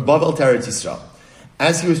from Bavel to Eretz Yisrael.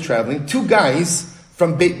 As he was traveling, two guys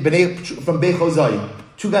from Beit Chozai,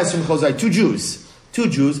 two guys from Chozai, two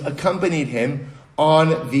Jews accompanied him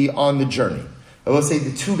on the journey. I will say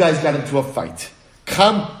the two guys got into a fight.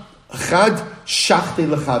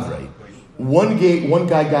 One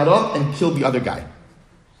guy got up and killed the other guy.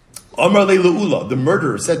 Amar le Ula, the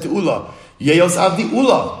murderer, said to Ula, Yeyos avdi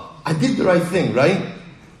Ula, I did the right thing, right?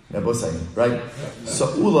 Right?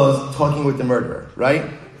 So Ula's talking with the murderer, right?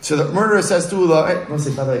 So the murderer says to Ula, I will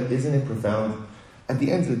say, by the way, isn't it profound? At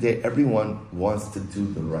the end of the day, everyone wants to do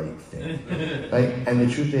the right thing, right? And the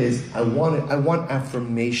truth is, I want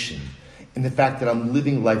affirmation in the fact that I'm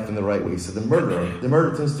living life in the right way. So the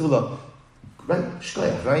murderer turns to Ula, right?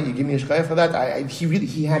 Shkoyach, right? You give me a shkoyach for that?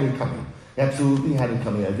 He had it coming. He absolutely had it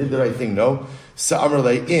coming. I did the right thing, no? So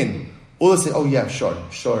Amrle in. Ula said, oh yeah, sure,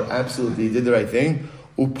 absolutely, you did the right thing.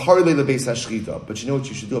 Uparle lebeis hashchita. But you know what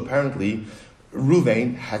you should do? Apparently,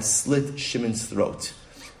 Ruvain had slit Shimon's throat.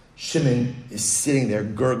 Shimon is sitting there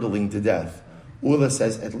gurgling to death. Ula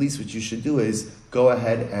says, at least what you should do is go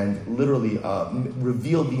ahead and literally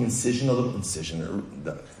reveal the incision,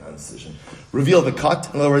 reveal the cut.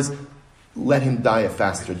 In other words, let him die a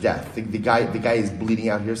faster death. The guy is bleeding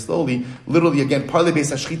out here slowly. Literally, again, parle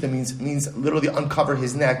beis hashchita means literally uncover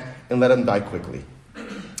his neck and let him die quickly.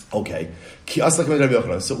 Okay. So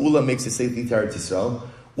Ula makes a safety to Eretz Yisrael.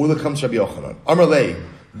 Ula comes to Rabbi Yochanan. Amar lei,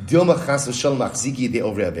 dilma chas v'shel machziki de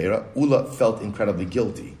over avera. Ula felt incredibly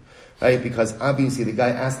guilty, right? Because obviously the guy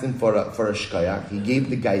asked him for a shkayach. He gave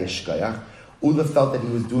the guy a shkayach. Ula felt that he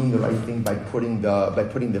was doing the right thing by putting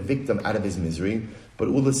the victim out of his misery. But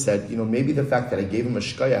Ula said, maybe the fact that I gave him a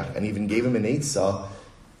shkayach and even gave him an eitzah,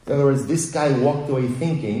 in other words, this guy walked away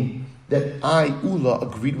thinking that I, Ula,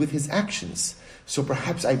 agreed with his actions. So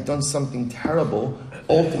perhaps I've done something terrible.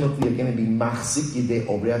 Ultimately, I'm going to be machzik yidei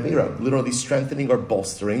ovrei avera, literally strengthening or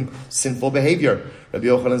bolstering sinful behavior. Rabbi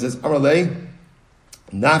Yochanan says, Amarlei,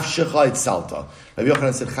 nafshecha itzalta. Rabbi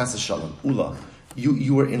Yochanan said, chas shalom, Ula,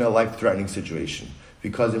 you were in a life-threatening situation.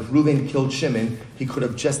 Because if Reuven killed Shimon, he could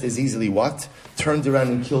have just as easily what? Turned around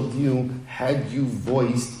and killed you had you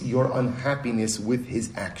voiced your unhappiness with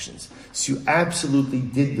his actions. So you absolutely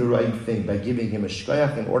did the right thing by giving him a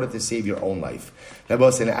shkayach in order to save your own life. Rabbi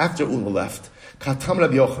said, after Ula left, Katam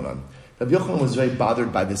Rabbi Yochanan. Rabbi Yochanan was very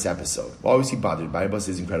bothered by this episode. Why was he bothered by it? Rabbi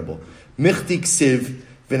says, incredible. Michti ksiv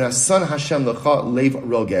v'nasan Hashem lecha leiv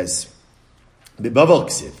rogez. B'bavel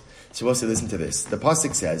ksiv. So Rabbi said, listen to this. The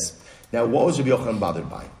pasuk says, now, what was Rabbi Yochanan bothered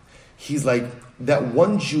by? He's like, that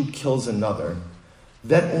one Jew kills another,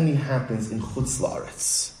 that only happens in Chutz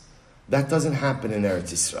La'aretz. That doesn't happen in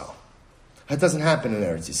Eretz Yisrael.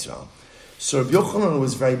 So Rabbi Yochanan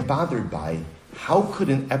was very bothered by, how could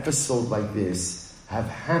an episode like this have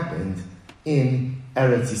happened in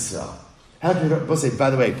Eretz Yisrael? How could Rabbi say, by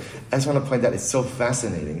the way, I just want to point out, it's so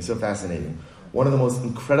fascinating. One of the most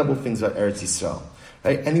incredible things about Eretz Yisrael,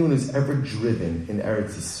 right? Anyone who's ever driven in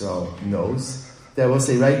Eretz Yisrael knows that I will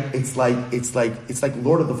say, right? It's like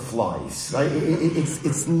Lord of the Flies, right?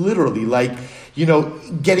 It's literally like,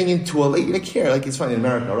 getting into a lane. Like here, like it's fine in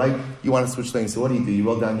America, right? You want to switch lanes, so what do? You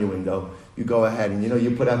roll down your window, you go ahead, and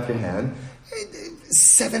you put out your hand.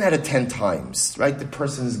 7 out of 10 times, right? The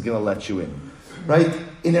person is going to let you in, right?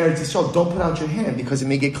 In Eretz Yisrael, don't put out your hand because it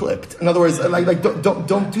may get clipped. In other words,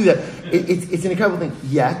 don't do that. It's an incredible thing.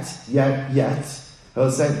 Yet. I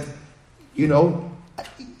was saying,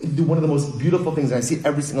 one of the most beautiful things, and I see it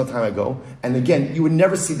every single time I go, and again, you would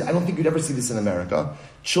never see that. I don't think you'd ever see this in America.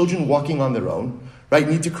 Children walking on their own, right,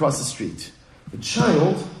 need to cross the street. The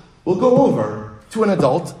child will go over to an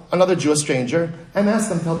adult, another Jew, a stranger, and ask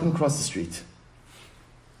them to help him cross the street.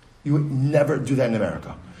 You would never do that in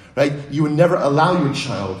America, right? You would never allow your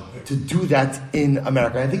child to do that in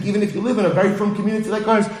America. And I think even if you live in a very firm community like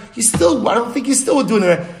ours, I don't think you still would do it in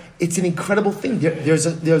America. It's an incredible thing. There's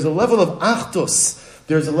a level of achdus.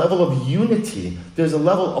 There's a level of unity. There's a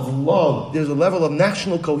level of love. There's a level of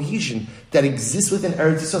national cohesion that exists within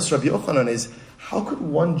Eretz Yisrael. So Rabbi Yochanan is, how could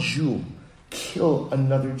one Jew kill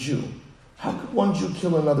another Jew?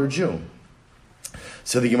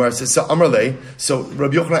 So the Gemara says, so Amrlei, so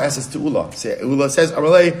Rabbi Yochanan asks to Ula. Ula says,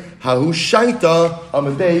 Amrlei, Hahu Shaita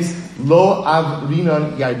Amadeis Lo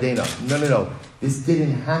Avrinan Yardena. No. This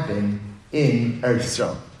didn't happen in Eretz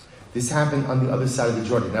Yisrael. This happened on the other side of the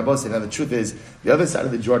Jordan. Now the truth is, the other side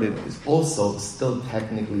of the Jordan is also still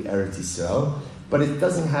technically Eretz Yisrael, but it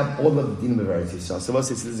doesn't have all of the dinim of Eretz Yisrael. So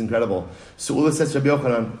this is incredible. So Ula says to Rabbi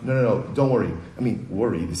Yochanan, no, don't worry.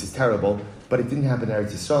 Worry, this is terrible, but it didn't happen in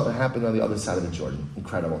Eretz Yisrael, it happened on the other side of the Jordan.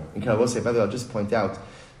 Incredible. By the way, I'll just point out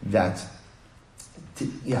that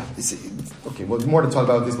there's more to talk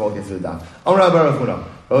about this, but we'll get to the daf.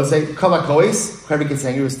 I will say, Kalakois, whoever gets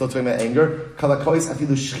angry, we're still talking about anger. Kalakois,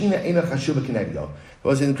 afilu shchina eina chashuva kenegdo. It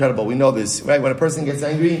was incredible. We know this, right? When a person gets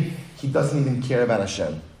angry, he doesn't even care about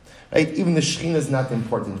Hashem. Right? Even the shchina is not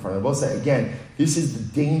important in front of us. Again, this is the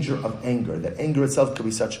danger of anger. That anger itself could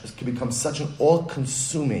become such an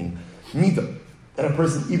all-consuming midah that a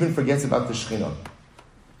person even forgets about the shchina.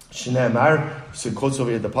 Shnei Amar, so it quotes over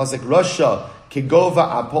here the pasuk, Rasha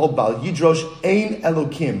kegova apol bal yidrosh ein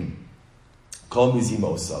elokim kol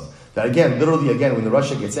mizimosav. That literally, when the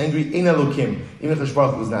Rasha gets angry, ein elokim, even if Hashem's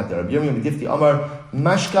Baruch Hu was not there. Rabbi Yirmiyah Medifti Amar,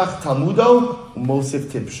 mashkach talmudo mosif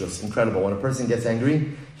tipshus. Incredible. When a person gets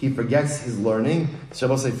angry, he forgets his learning. So I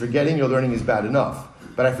will say, forgetting your learning is bad enough,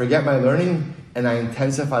 but I forget my learning and I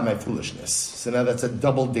intensify my foolishness. So now that's a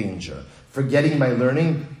double danger. Forgetting my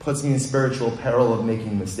learning puts me in spiritual peril of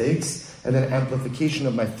making mistakes, and then amplification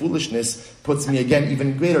of my foolishness puts me again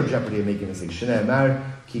even greater jeopardy of making mistakes. Shnei Amar,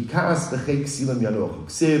 ki kas b'chei ksilim yanuach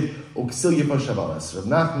uksiv, uksil yipa shavalas. Rav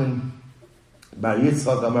Nachman bar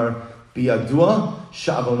Yitzchak Amar, biyadua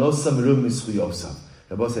sha'avonosa meruv mischuyosa.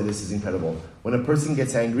 Rabbi said this is incredible. When a person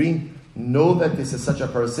gets angry, know that this is such a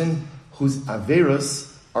person whose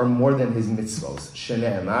averus are more than his mitzvos.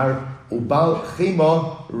 Shene'emar, ubal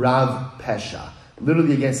chema rav pesha.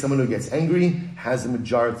 Literally, again, someone who gets angry has a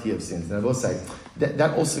majority of sins. And I will say,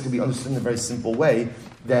 that also can be understood in a very simple way.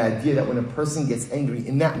 The idea that when a person gets angry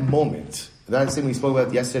in that moment, that's the same we spoke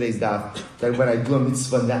about yesterday's daf, that when I do a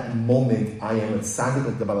mitzvah in that moment, I am a tzaddik,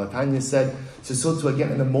 like the Baal HaTanya said. So too,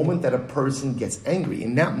 again, in the moment that a person gets angry,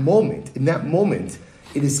 in that moment,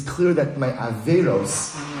 it is clear that my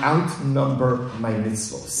averos outnumber my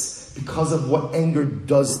mitzvos. Because of what anger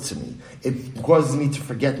does to me. It causes me to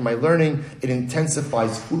forget my learning. It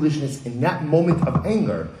intensifies foolishness. In that moment of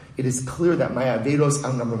anger, it is clear that my averos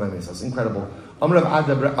outnumber my mitzvos. Incredible. Amar Rav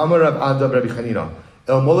Ada Rabbi Chanina.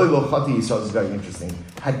 El Molei Lo Chati Yisrael is very interesting.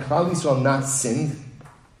 Had Klal Yisrael not sinned,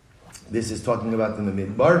 this is talking about in the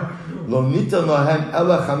Midbar, Lo Nita Lahem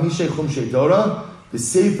Ela Chamishe Chumshei Torah, the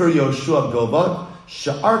Sefer Yoshua Bilvad,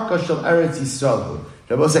 Sha'arka Shel Eretz Yisrael.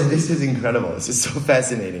 Rabbi said, this is incredible. This is so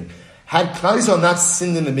fascinating. Had Klal Yisrael not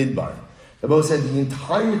sinned in the Midbar, Rabbi said the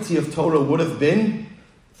entirety of Torah would have been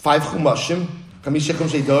 5 Chumashim, Chamishe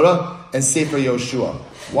Chumshei Torah, and Sefer Yoshua.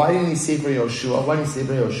 Why didn't he Sefer Yoshua?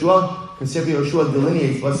 Because Sefer Yoshua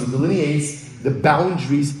delineates the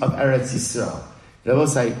boundaries of Eretz Yisrael. Rabbi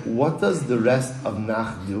say, what does the rest of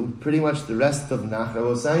Nach do? Pretty much the rest of Nach,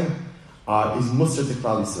 Rabbi say, is Musar to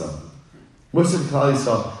Klal Yisrael. Musar to Klal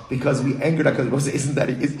Yisrael, because we angered HaKadosh.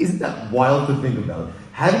 Isn't that wild to think about?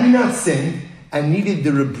 Had we not sinned and needed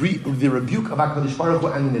the rebuke of HaKadosh Baruch Hu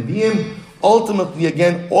and the Nevi'im, ultimately,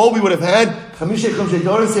 again, all we would have had, Chamishe Chumshei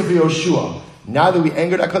Torah Sefer Yoshua. Now that we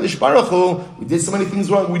angered HaKadosh Baruch Hu, we did so many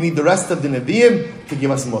things wrong, we need the rest of the Nevi'im to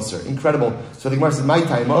give us Musar. Incredible. So the Gemara says, my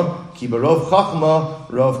taima, ki barov chachma,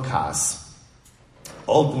 rov kas.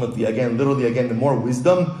 Ultimately, again, literally, again, the more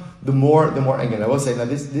wisdom, the more anger. I will say, now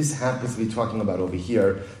this happens to be talking about over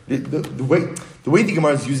here. The way the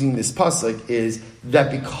Gemara is using this pasuk is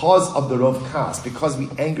that because of the rov kas, because we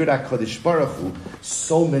angered HaKadosh Baruch Hu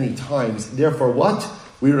so many times, therefore what?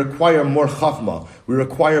 We require more chachma. We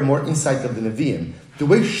require more insight of the Nevi'im. The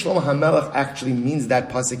way Shlomo HaMelech actually means that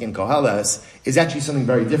pasuk in Koheles is actually something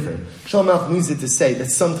very different. Shlomo HaMelech means it to say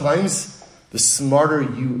that sometimes the smarter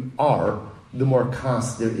you are, the more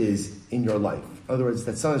kas there is in your life. In other words,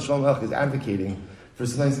 that sometimes Shlomo HaMelech is advocating for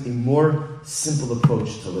sometimes a more simple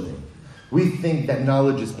approach to living. We think that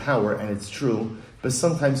knowledge is power, and it's true, but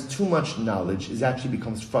sometimes too much knowledge actually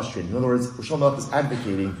becomes frustrating. In other words, what Shlomo HaMelech is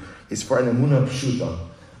advocating is for an emunah pshuta,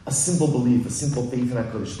 a simple belief, a simple faith in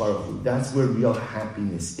HaKadosh Baruch Hu. That's where real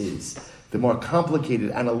happiness is. The more complicated,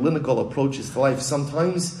 analytical approaches to life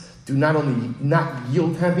sometimes do not only not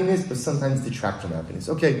yield happiness, but sometimes detract from happiness.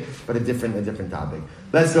 Okay, but a different topic.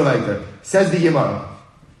 Let's go back there. Says the Gemara.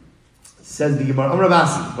 Amar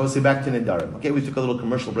Abasi. Go say back to Nedarim. Okay, we took a little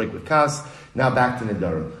commercial break with Kas. Now back to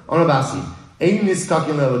Nedarim. Amar Abasi. Ein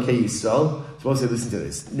niskakin le'elokei Yisrael. So say, listen to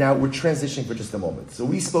this. Now we're transitioning for just a moment. So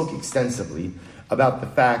we spoke extensively about the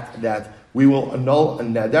fact that we will annul a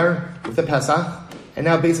neder with the Pesach, and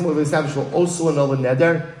now based on what we've established, we'll also annul a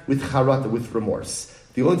neder with charata, with remorse.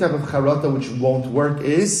 The only type of charata which won't work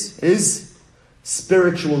is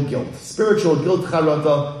spiritual guilt. Spiritual guilt,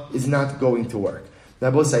 charata, is not going to work.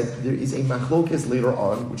 Now both sides, there is a machlokes later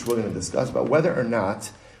on, which we're going to discuss, about whether or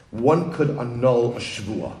not one could annul a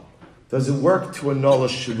shvuah. Does it work to annul a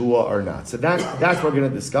shvuah or not? So that's what we're going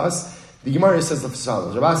to discuss. The Gemara says the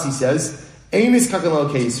follows. Rabasi says, Ein niskaken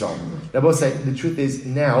le'elokei Yisrael. Now both say the truth is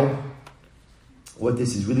now what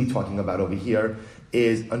this is really talking about over here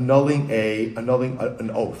is annulling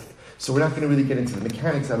an oath. So we're not going to really get into the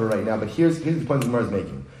mechanics of it right now, but here's the point the Gemara is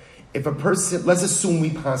making. If a person, let's assume we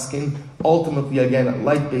paskin ultimately again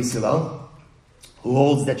like Beis Hillel, who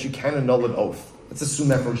holds that you can annul an oath. Let's assume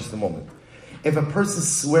that for just a moment. If a person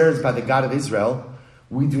swears by the God of Israel,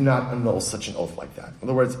 we do not annul such an oath like that. In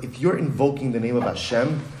other words, if you're invoking the name of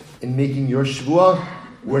Hashem in making your shvuah,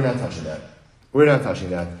 we're not touching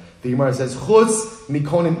that. The Gemara says, "Chutz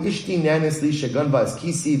mikonim ishti nanis li shegan ba'as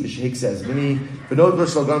kisi b'shehik says b'ni v'nod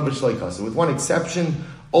v'shlogan b'shloikasa." With one exception,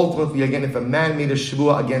 ultimately, again, if a man made a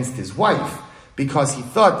shvuah against his wife because he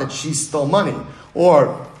thought that she stole money,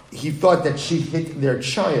 or he thought that she hit their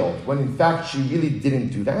child, when in fact she really didn't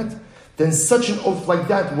do that, then such an oath like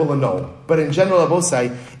that will annul. But in general, I will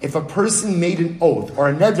say, if a person made an oath, or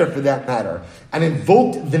a neder for that matter, and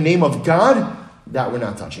invoked the name of God, that we're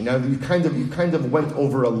not touching. Now, you kind of went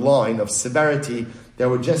over a line of severity that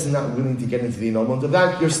we're just not willing to get into the annulment of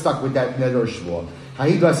that. You're stuck with that neder shvuah.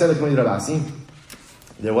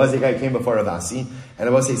 There was a guy who came before Ravasi, and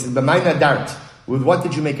Ravasi said, "B'may nadart? With what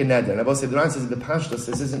did you make a neder?" And Ravasi the Ran says, "The pashtus,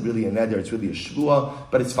 this isn't really a neder; it's really a shvuah,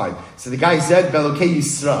 but it's fine." So the guy said, "Belokei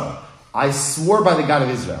Yisrael, I swore by the God of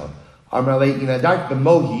Israel, Had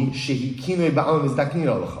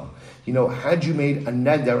you made a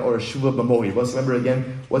neder or a shuvah b'mohi, let's remember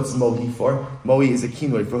again, what's mohi for? Mohi is a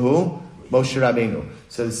kinoi for who? Moshe Rabbeinu.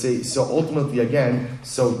 So ultimately again,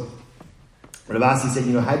 Rav Asi said,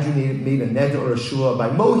 had you made a neder or a shuvah by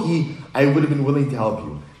mohi, I would have been willing to help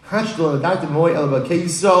you. Now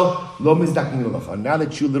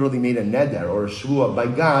that you literally made a neder or a shvuah by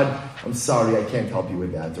God, I'm sorry, I can't help you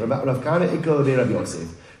with that. Rav Kahana ikal Rav Yosef.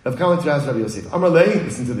 Rav Kahana went to ask Rav Yosef. Amarlei,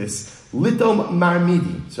 listen to this. Litom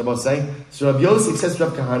marmidi. So Rav saying. So Rav Yosef says to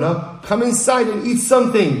Rav Kahana, come inside and eat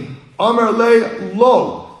something. Amarlei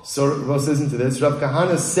lo. So Rav says, listen to this. Rav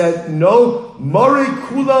Kahana said, no, mari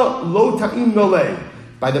kula lo ta'im nolei.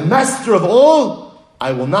 By the master of all,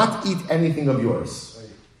 I will not eat anything of yours.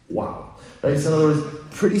 Wow. Right? So in other words,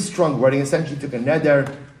 pretty strong wording. Essentially took a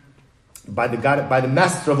neder by the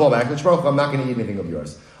master of all. I'm not going to eat anything of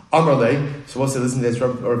yours. Amarle. So we'll say, listen to this.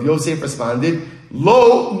 Rav Yosef responded,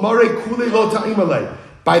 Lo mare kule lo ta'imalei.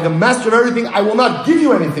 By the master of everything, I will not give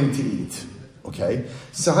you anything to eat. Okay?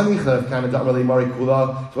 So Rav Kahana da'amarle mare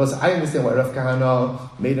kula. So I understand why Rav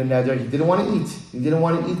Kahana made a neder. He didn't want to eat. He didn't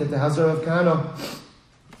want to eat at the house of Rav Kahana.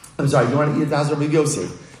 I'm sorry, he didn't want to eat at the house of Rav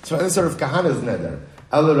Yosef. So I understand Rav Kahana's neder.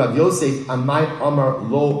 Ela Rav Yosef, Amai Amar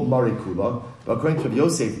Lo Marikula. But according to Rav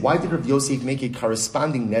Yosef, why did Rav Yosef make a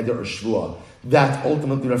corresponding neder or shvuah that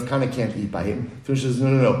ultimately Rav Kahana can't eat by him? So he says,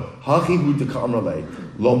 no. Hachi hu deka amrlei.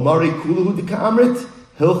 Lo marikula hu deka amrit.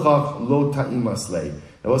 Hilchach lo ta'imaslei.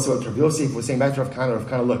 Now also what Rav Yosef was saying back to Rav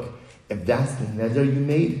Kahana, look, if that's the neder you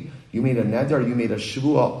made a neder, you made a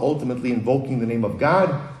shvuah ultimately invoking the name of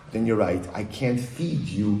God, then you're right. I can't feed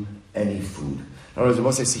you any food. In other words,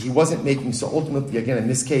 Rav Yosef, he wasn't making, so ultimately, again, in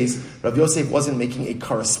this case, Rav Yosef wasn't making a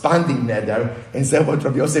corresponding neder. Instead, what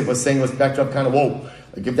Rav Yosef was saying was back to Rav Kahana, whoa,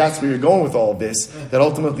 like if that's where you're going with all of this, that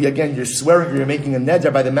ultimately, again, you're swearing you're making a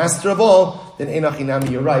neder by the master of all, then Einachinami,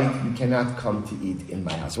 you're right, you cannot come to eat in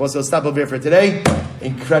my house. So we'll stop over here for today.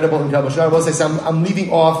 Incredible shah. I will say, I'm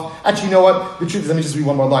leaving off. Actually, you know what? The truth is, let me just read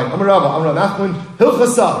one more line. Amar Rav Nachman,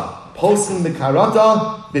 Hilchasa. Posting the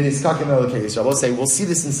karata, then it's kakin al case. I will say we'll see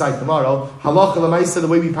this inside tomorrow. Halacha l'maisa, the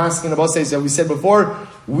way we pass in Abba says that we said before,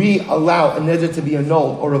 we allow a neder to be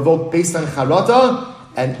annulled or revoked based on karata,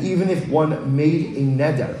 and even if one made a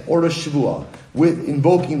neder or a shvuah with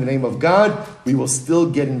invoking the name of God, we will still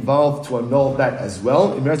get involved to annul that as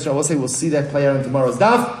well. In Meretz I will say we'll see that play out in tomorrow's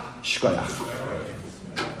daf. Shkoyach.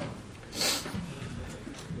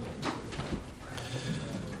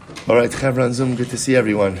 All right, Chevron Zoom, good to see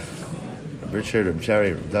everyone. Richard, Reb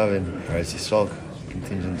Jerry, Reb David, Haris Yisrael,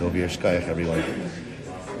 contingent over here, Shkoyach, everyone.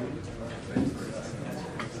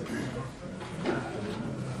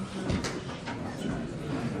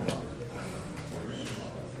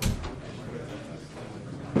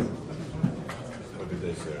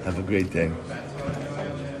 Have a great day.